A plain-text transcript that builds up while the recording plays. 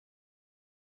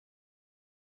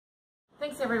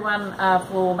Thanks everyone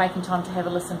for making time to have a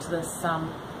listen to this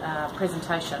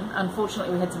presentation.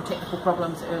 Unfortunately we had some technical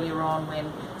problems earlier on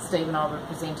when Steve and I were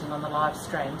presenting on the live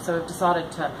stream, so we've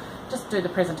decided to just do the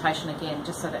presentation again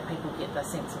just so that people get the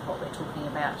sense of what we're talking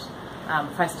about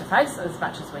face to face as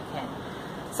much as we can.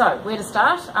 So where to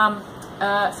start?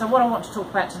 So what I want to talk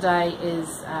about today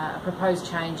is a proposed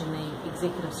change in the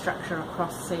executive structure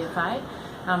across CFA.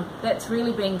 That's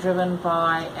really being driven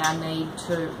by our need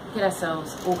to get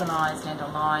ourselves organised and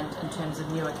aligned in terms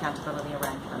of new accountability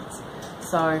arrangements.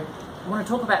 So I want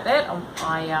to talk about that.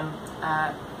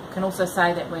 I can also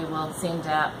say that we will send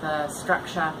out the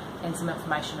structure and some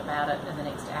information about it in the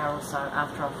next hour or so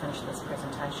after I've finished this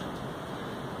presentation.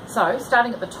 So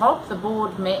starting at the top, the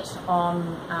board met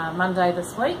on Monday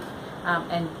this week.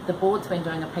 And the board's been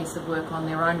doing a piece of work on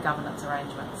their own governance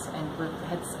arrangements, and we've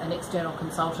had an external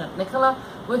consultant, Nicola,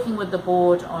 working with the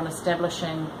board on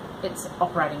establishing its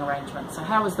operating arrangements. So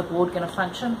how is the board going to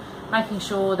function? Making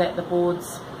sure that the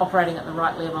board's operating at the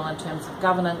right level in terms of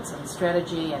governance and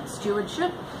strategy and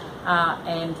stewardship,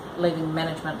 and leaving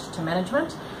management to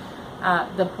management.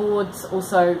 The board's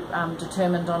also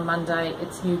determined on Monday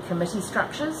its new committee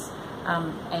structures.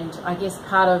 And I guess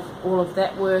part of all of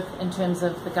that work in terms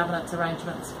of the governance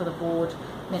arrangements for the board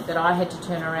meant that I had to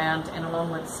turn around and, along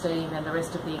with Steve and the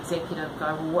rest of the executive,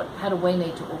 go, well, how do we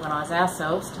need to organise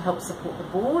ourselves to help support the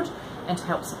board and to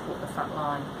help support the front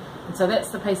line? And so that's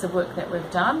the piece of work that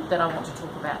we've done that I want to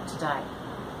talk about today.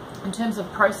 In terms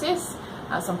of process,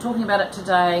 so I'm talking about it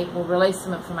today, we'll release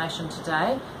some information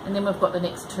today, and then we've got the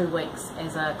next 2 weeks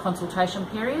as a consultation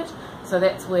period. So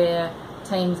that's where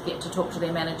teams get to talk to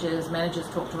their managers, managers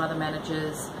talk to other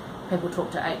managers, people talk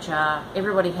to HR.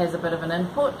 Everybody has a bit of an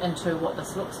input into what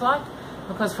this looks like,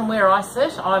 because from where I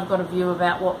sit, I've got a view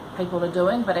about what people are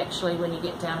doing, but actually when you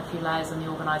get down a few layers in the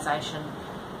organisation,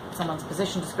 someone's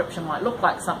position description might look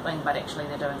like something, but actually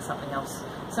they're doing something else.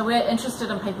 So we're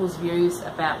interested in people's views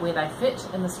about where they fit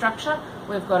in the structure.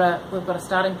 We've got a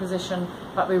starting position,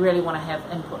 but we really want to have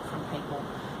input from people.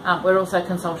 We're also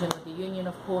consulting with the union,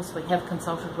 of course. We have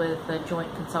consulted with the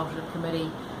Joint Consultative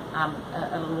Committee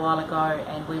a little while ago,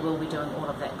 and we will be doing all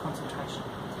of that consultation.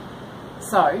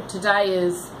 So today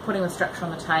is putting the structure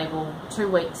on the table, 2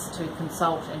 weeks to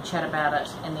consult and chat about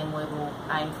it, and then we will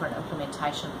aim for an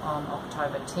implementation on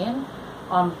October 10.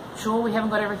 I'm sure we haven't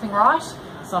got everything right,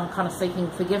 so I'm kind of seeking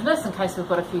forgiveness in case we've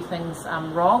got a few things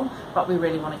wrong, but we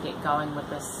really want to get going with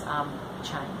this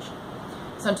change.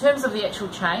 So in terms of the actual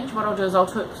change, what I'll do is I'll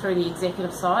talk through the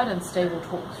executive side, and Steve will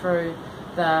talk through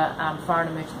the fire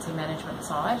and emergency management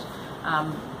side,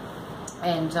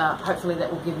 and hopefully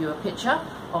that will give you a picture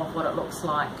of what it looks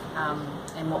like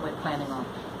and what we're planning on.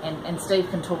 And Steve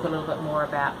can talk a little bit more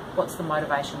about what's the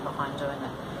motivation behind doing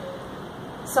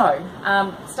it. So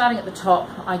starting at the top,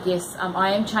 I guess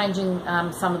I am changing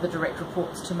some of the direct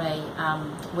reports to me,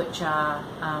 which are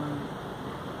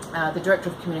the Director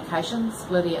of Communications,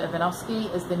 Lydia Ivanovsky,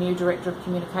 is the new Director of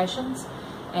Communications,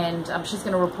 and she's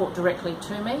going to report directly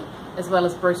to me, as well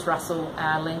as Bruce Russell,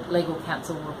 our legal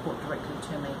counsel, will report directly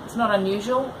to me. It's not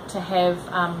unusual to have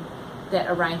that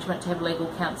arrangement, to have legal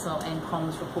counsel and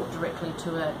comms report directly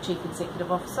to a Chief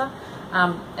Executive Officer,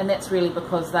 and that's really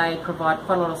because they provide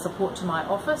quite a lot of support to my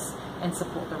office and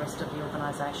support the rest of the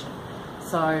organisation.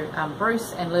 So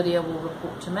Bruce and Lydia will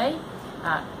report to me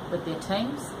with their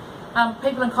teams.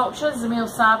 People and Culture, Zamil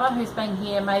Saba, who's been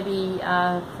here maybe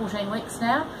 14 weeks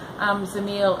now.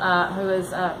 Zamil, who is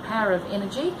Power of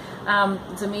Energy.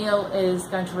 Zamil is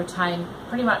going to retain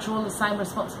pretty much all the same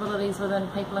responsibilities within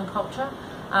People and Culture,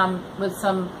 with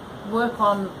some work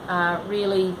on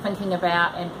really thinking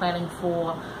about and planning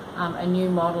for a new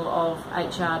model of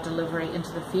HR delivery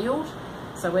into the field.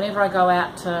 So whenever I go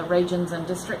out to regions and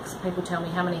districts, people tell me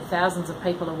how many thousands of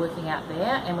people are working out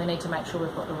there, and we need to make sure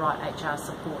we've got the right HR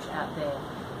support out there.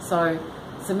 So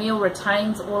Zamil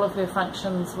retains all of her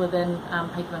functions within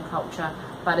People and Culture,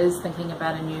 but is thinking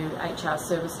about a new HR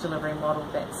service delivery model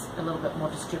that's a little bit more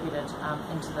distributed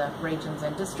into the regions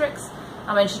and districts.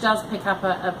 I mean, she does pick up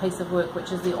a piece of work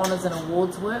which is the Honours and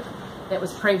Awards work that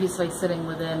was previously sitting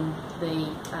within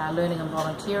the Learning and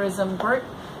Volunteerism group.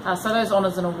 So those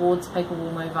honours and awards people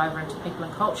will move over into People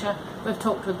and Culture. We've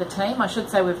talked with the team. I should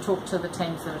say we've talked to the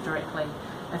teams that are directly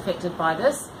affected by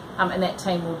this, and that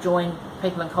team will join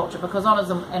People and Culture, because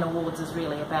honours and awards is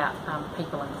really about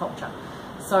people and culture.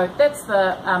 So that's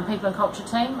the People and Culture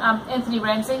team. Anthony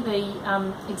Ramsey,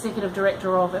 the Executive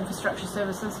Director of Infrastructure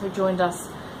Services, who joined us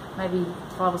maybe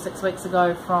 5 or 6 weeks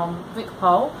ago from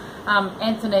VicPol.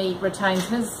 Anthony retains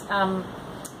his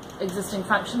existing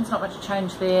functions, not much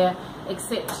change there,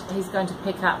 except he's going to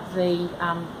pick up the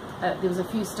there was a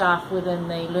few staff within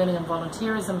the Learning and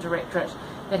Volunteerism Directorate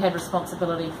that had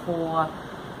responsibility for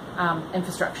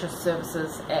infrastructure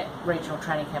services at regional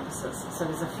training campuses. So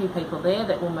there's a few people there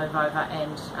that will move over,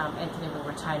 and Anthony will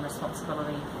retain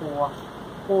responsibility for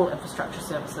all infrastructure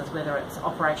services, whether it's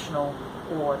operational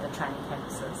or the training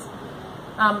campuses.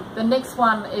 The next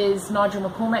one is Nigel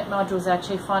McCormack. Nigel's our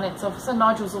Chief Finance Officer.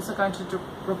 Nigel's also going to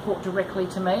report directly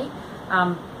to me.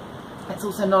 It's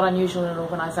also not unusual in an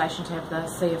organisation to have the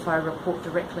CFO report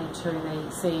directly to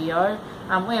the CEO.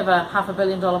 We have a $500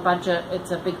 million budget.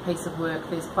 It's a big piece of work.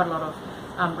 There's quite a lot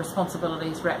of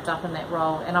responsibilities wrapped up in that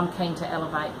role, and I'm keen to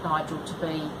elevate Nigel to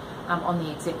be on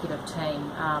the executive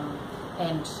team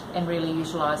and really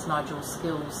utilise Nigel's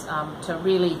skills to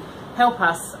really help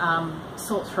us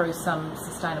sort through some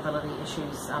sustainability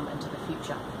issues into the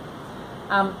future.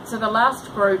 So the last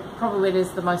group, probably where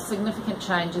there's the most significant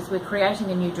change, is we're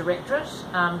creating a new directorate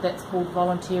that's called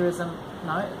Volunteers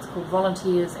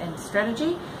and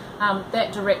Strategy.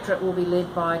 That directorate will be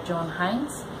led by John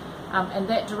Haynes, and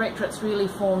that directorate's really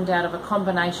formed out of a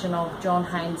combination of John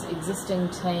Haynes' existing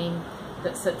team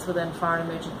that sits within Fire and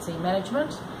Emergency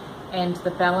Management and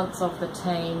the balance of the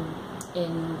team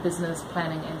in business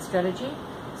planning and strategy.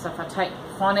 So if I take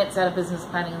finance out of business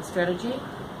planning and strategy,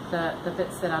 the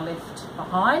bits that are left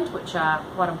behind, which are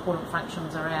quite important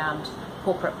functions around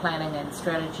corporate planning and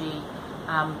strategy,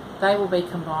 they will be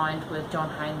combined with John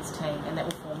Haynes' team, and that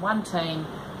will form one team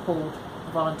called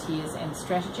Volunteers and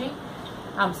Strategy.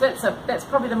 So that's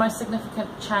probably the most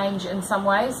significant change in some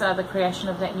ways, the creation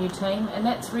of that new team, and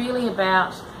that's really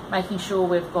about making sure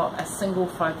we've got a single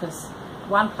focus,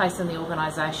 one place in the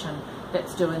organisation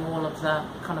that's doing all of the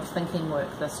kind of thinking work,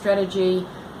 the strategy,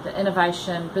 the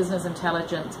innovation, business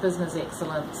intelligence, business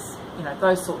excellence,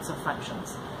 those sorts of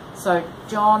functions. So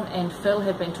John and Phil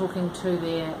have been talking to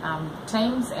their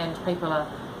teams, and people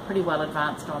are pretty well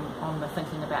advanced on the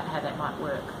thinking about how that might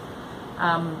work.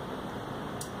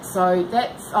 So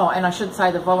that's, and I should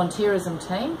say the volunteerism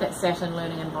team that sat in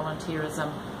Learning and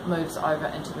Volunteerism moves over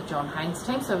into the John Haynes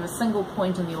team. So we have a single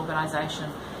point in the organisation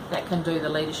that can do the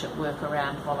leadership work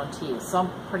around volunteers. So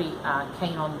I'm pretty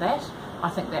keen on that. I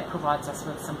think that provides us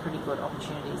with some pretty good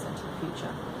opportunities into the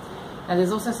future. Now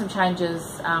there's also some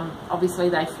changes, obviously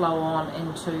they flow on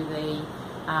into the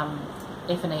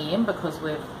F&EM because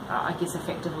we've, I guess,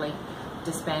 effectively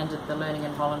disbanded the Learning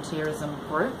and Volunteerism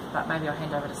group, but maybe I'll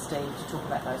hand over to Steve to talk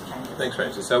about those changes. Thanks,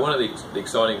 Frances. So one of the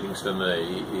exciting things for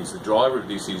me is the driver of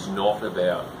this is not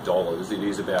about dollars, it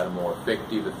is about a more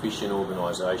effective, efficient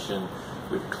organisation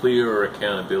with clearer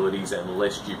accountabilities and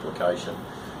less duplication.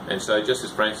 And so just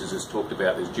as Frances has talked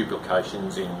about, there's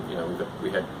duplications in, we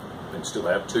had and still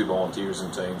have 2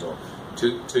 volunteerism teams or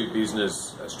two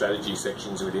business strategy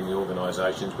sections within the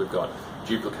organisations. We've got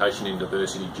duplication in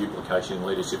diversity, duplication in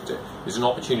leadership. There's an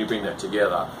opportunity to bring that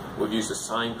together. We've used the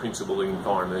same principle in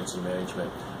fire and emergency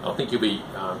management. I think you'll be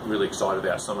really excited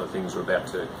about some of the things we're about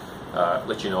to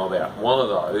let you know about. One of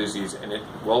those is,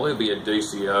 while there'll be a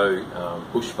DCO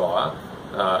bushfire,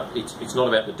 it's not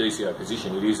about the DCO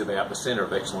position, it is about the centre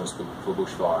of excellence for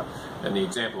bushfire. And the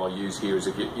example I use here is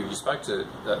if you spoke to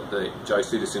the Joe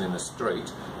citizen in the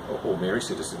street, or Mary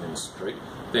citizen in the street,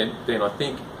 then I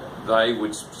think they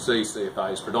would see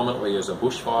CFAs predominantly as a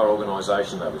bushfire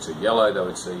organisation. They would see yellow, they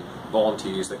would see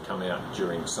volunteers that come out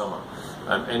during summer.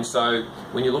 And so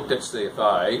when you looked at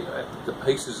CFA, the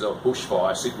pieces of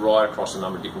bushfire sit right across a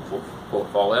number of different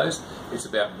portfolios. It's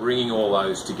about bringing all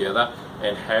those together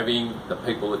and having the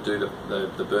people that do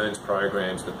the burns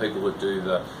programs, the people that do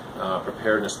the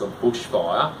preparedness for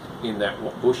bushfire in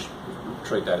that bush,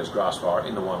 treat that as grass fire,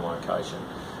 in the one location.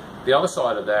 The other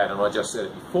side of that, and I just said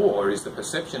it before, is the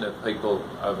perception of people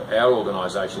of our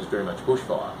organisation is very much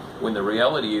bushfire, when the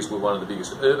reality is we're one of the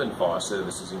biggest urban fire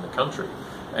services in the country.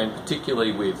 And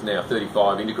particularly with now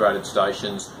 35 integrated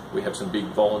stations, we have some big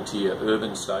volunteer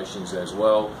urban stations as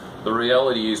well. The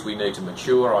reality is we need to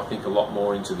mature, I think, a lot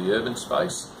more into the urban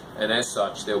space. And as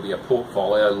such, there'll be a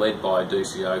portfolio led by a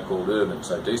DCO called Urban.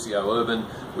 So DCO Urban,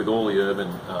 with all the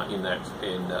urban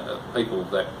people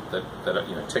that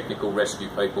are technical rescue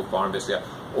people, fire investigators,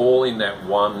 all in that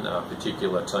one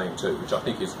particular team too, which I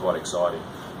think is quite exciting.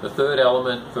 The third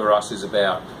element for us is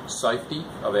about safety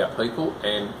of our people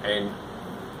and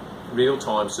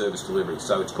real-time service delivery.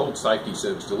 So it's called Safety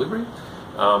Service Delivery,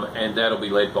 and that'll be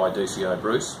led by DCO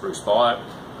Bruce Byatt.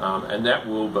 And that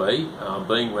will be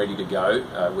being ready to go,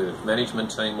 whether it's management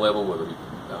team level, whether it be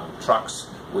trucks,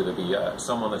 whether it be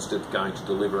someone that's going to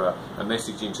deliver a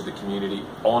message into the community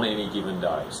on any given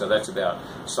day. So that's about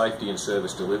safety and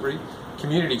service delivery.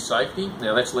 Community safety,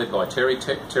 now that's led by Terry.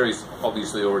 Terry's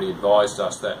obviously already advised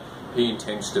us that he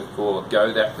intends to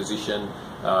forego that position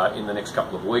in the next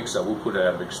couple of weeks, so we'll put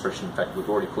out an expression. In fact, we've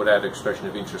already put out an expression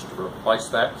of interest to replace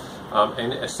that.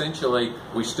 And essentially,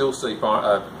 we still see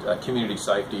community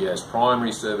safety as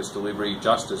primary service delivery,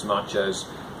 just as much as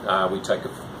we take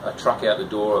a truck out the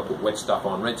door or put wet stuff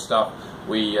on red stuff.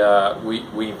 We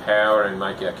empower and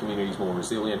make our communities more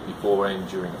resilient before and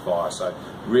during a fire. So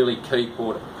really key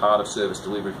part of service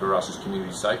delivery for us is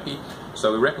community safety.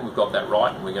 So we reckon we've got that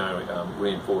right, and we're going to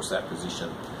reinforce that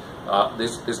position.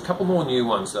 There's a couple more new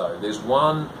ones though. There's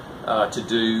one to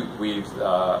do with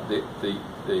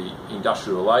the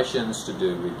industrial relations, to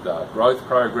do with growth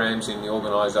programs in the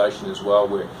organisation as well.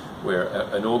 We're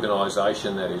an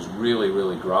organisation that is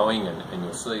really growing, and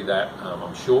you'll see that,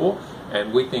 I'm sure,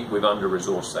 and we think we've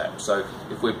under-resourced that. So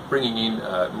if we're bringing in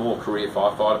more career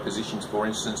firefighter positions, for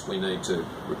instance, we need to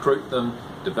recruit them,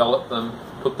 develop them,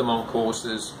 put them on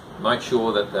courses, make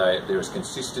sure that there is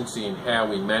consistency in how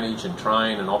we manage and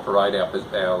train and operate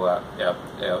our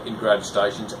integrated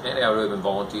stations and our urban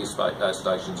volunteer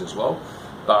stations as well.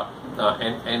 But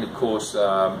and of course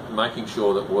making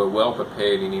sure that we're well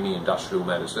prepared in any industrial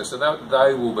matters. So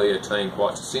they will be a team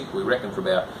quite succinct. We reckon for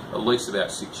at least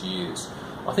about 6 years.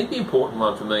 I think the important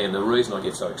one for me, and the reason I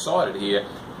get so excited here,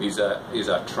 is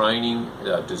a training,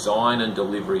 design and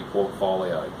delivery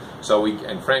portfolio. So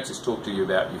and Francis talked to you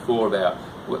about before about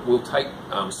we'll take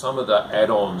some of the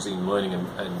add-ons in learning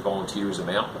and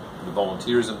volunteerism out, the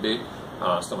volunteerism bit,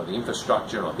 some of the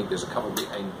infrastructure, and I think there's a couple of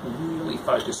bits, and really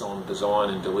focus on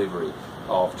design and delivery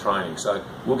of training. So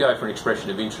we'll go for an expression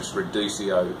of interest for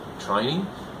DCO training,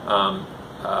 and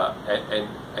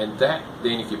that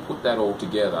then, if you put that all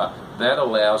together, that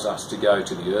allows us to go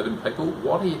to the urban people.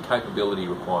 What are your capability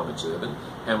requirements, urban?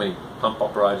 How many pump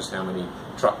operators, how many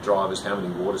truck drivers, how many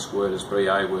water squirters,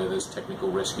 BA workers, technical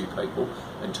rescue people,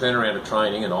 and turn around to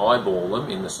training and eyeball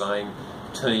them in the same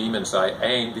team and say,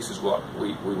 and this is what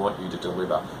we want you to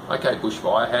deliver. Okay,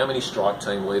 bushfire, how many strike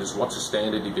team leaders? What's the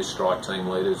standard of your strike team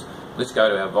leaders? Let's go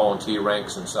to our volunteer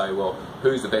ranks and say, well,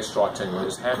 who's the best strike team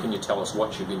leaders? How can you tell us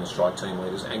what should be in the strike team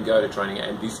leaders? And go to training,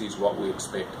 and this is what we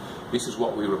expect. This is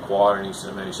what we require in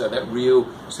incident management. So that real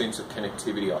sense of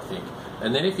connectivity, I think.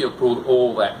 And then if you put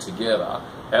all that together,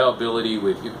 our ability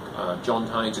with John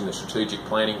Haynes in the strategic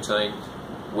planning team,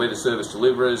 we're the service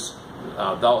deliverers.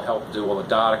 They'll help do all the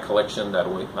data collection that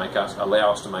will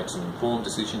allow us to make some informed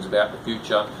decisions about the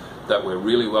future, that we're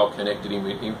really well connected in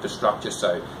with infrastructure.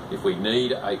 So if we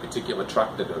need a particular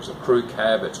truck that has a crew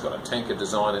cab, it's got a tanker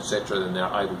design, etc., then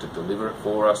they're able to deliver it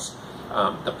for us.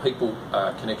 The people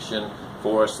connection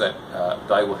for us, that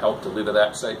they will help deliver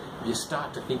that. So you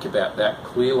start to think about that,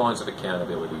 clear lines of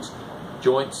accountabilities,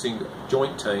 joint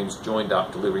teams joined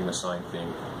up delivering the same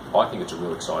thing. I think it's a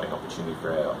real exciting opportunity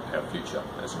for our future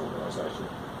as an organisation.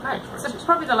 Great. So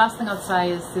probably the last thing I'd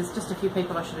say is there's just a few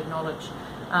people I should acknowledge,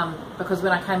 because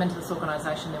when I came into this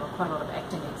organisation there were quite a lot of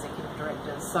acting executive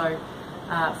directors. So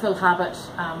Phil Harbert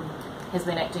has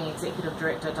been acting executive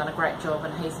director, done a great job,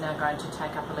 and he's now going to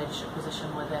take up a leadership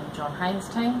position within John Haynes'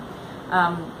 team.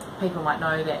 People might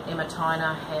know that Emma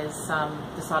Tyner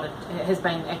has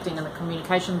been acting in the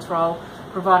communications role,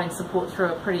 providing support through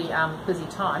a pretty busy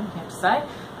time, you have to say.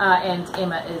 And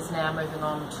Emma is now moving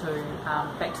on to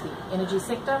back to the energy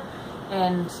sector,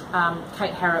 and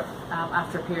Kate Harrop,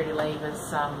 after a period of leave, is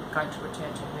going to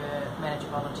return to her manager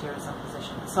volunteerism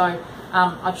position. So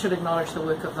I should acknowledge the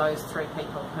work of those three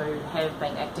people who have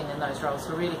been acting in those roles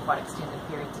for really quite extended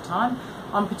periods of time.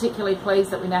 I'm particularly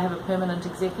pleased that we now have a permanent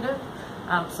executive.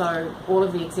 So all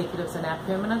of the executives are now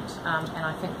permanent, and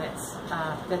I think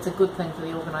that's a good thing for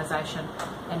the organisation,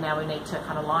 and now we need to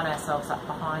kind of line ourselves up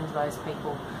behind those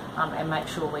people and make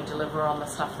sure we deliver on the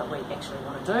stuff that we actually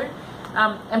want to do.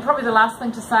 And probably the last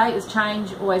thing to say is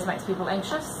change always makes people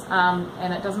anxious,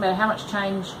 and it doesn't matter how much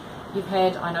change you've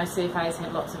had. I know CFA's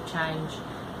had lots of change,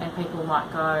 and people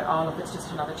might go, oh look, it's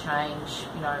just another change,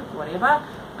 you know, whatever.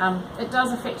 It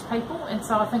does affect people, and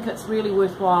so I think it's really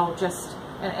worthwhile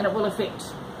and it will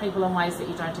affect people in ways that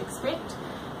you don't expect.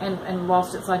 And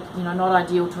whilst it's not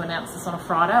ideal to announce this on a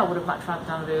Friday, I would have much rather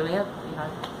done it earlier. You know,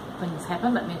 things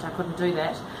happen that meant I couldn't do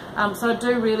that. So I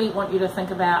do really want you to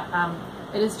think about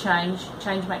it is change.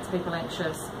 Change makes people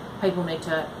anxious. People need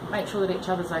to make sure that each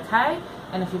other's okay.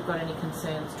 And if you've got any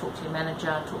concerns, talk to your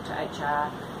manager, talk to HR,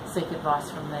 seek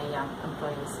advice from the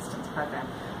Employee Assistance Program.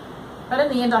 But in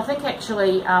the end, I think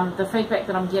actually the feedback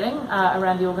that I'm getting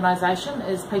around the organisation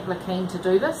is people are keen to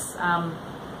do this.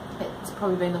 It's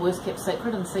probably been the worst kept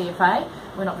secret in CFA.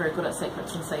 We're not very good at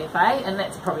secrets in CFA, and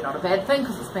that's probably not a bad thing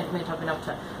because it's meant I've been able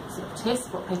to sort of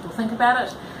test what people think about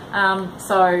it.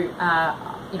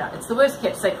 You know, it's the worst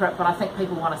kept secret, but I think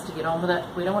people want us to get on with it.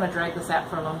 We don't want to drag this out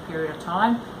for a long period of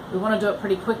time. We want to do it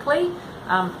pretty quickly,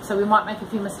 So we might make a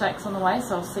few mistakes on the way,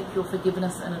 so I'll seek your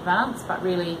forgiveness in advance, but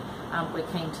really we're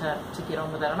keen to get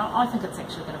on with it, and I think it's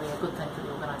actually going to be a good thing for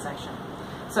the organisation.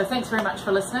 So thanks very much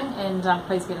for listening, and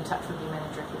please get in touch with your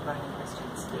manager if you've got any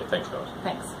questions. Yeah, thanks guys.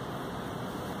 Thanks.